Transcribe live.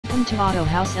Welcome to Auto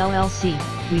House LLC.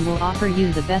 We will offer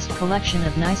you the best collection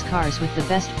of nice cars with the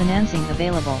best financing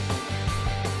available.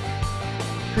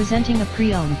 Presenting a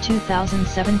pre-owned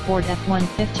 2007 Ford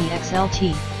F-150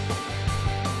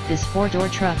 XLT. This 4-door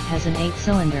truck has an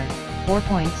 8-cylinder,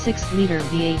 4.6-liter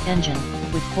V8 engine,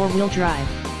 with 4-wheel drive,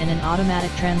 and an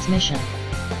automatic transmission.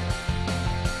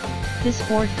 This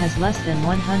Ford has less than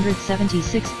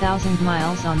 176,000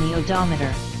 miles on the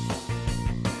odometer.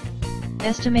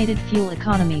 Estimated fuel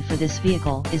economy for this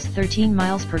vehicle is 13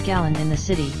 miles per gallon in the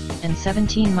city, and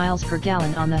 17 miles per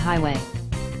gallon on the highway.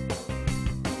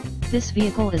 This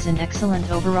vehicle is in excellent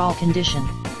overall condition.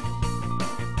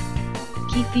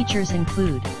 Key features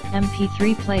include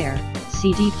MP3 player,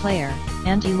 CD player,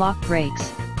 anti-lock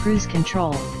brakes, cruise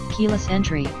control, keyless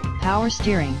entry, power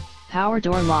steering, power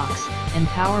door locks, and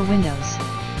power windows.